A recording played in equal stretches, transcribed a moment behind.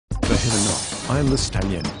never had enough. I am the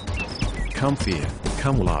stallion. Come fear,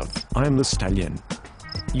 come love, I am the stallion.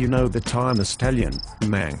 You know that I am the stallion,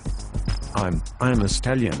 mang. I am the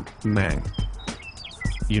stallion, mang.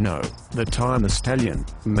 You know that I am the stallion,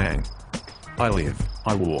 mang. I live,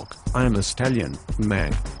 I walk, I am the stallion,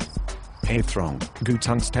 mang. Hair throng,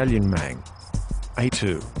 gutang stallion mang.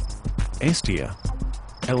 A2. Estia.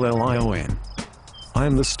 LLION. I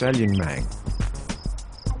am the stallion mang.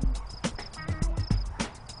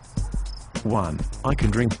 1. I can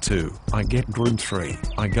drink. 2. I get groomed. 3.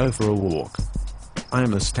 I go for a walk. I am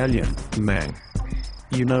the stallion, mang.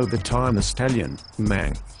 You know that I am the stallion,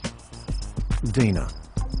 mang. Dina.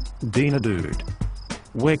 Dina dude.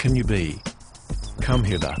 Where can you be? Come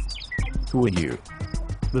hither. Who are you?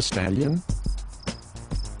 The stallion?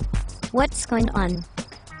 What's going on?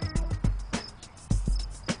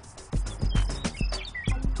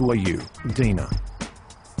 Who are you, Dina?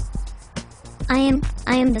 I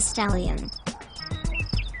am the stallion.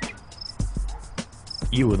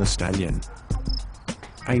 You are the stallion.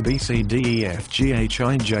 A B C D E F G H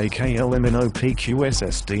I J K L M N O P Q S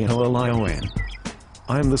S T L L I O N.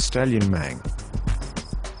 I am the stallion mang.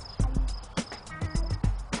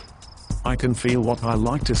 I can feel what I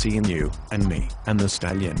like to see in you, and me, and the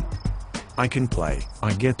stallion. I can play,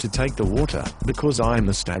 I get to take the water, because I am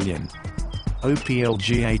the stallion.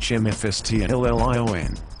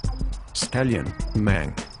 OPLGHMFSTLLION. Stallion,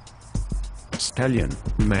 mang. Stallion,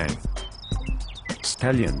 mang.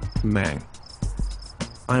 Stallion, mang.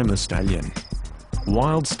 I am the stallion.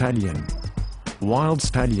 Wild stallion. Wild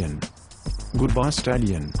stallion. Goodbye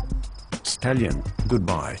stallion. Stallion,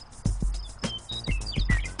 goodbye.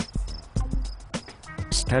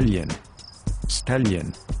 Stallion.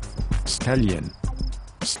 Stallion. Stallion.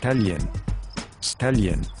 Stallion.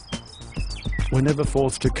 Stallion. Whenever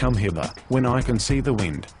forth to come hither, when I can see the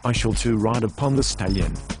wind, I shall too ride upon the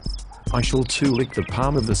stallion. I shall too lick the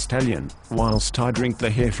palm of the stallion, whilst I drink the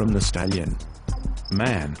hair from the stallion.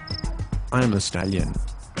 Man. I am the stallion.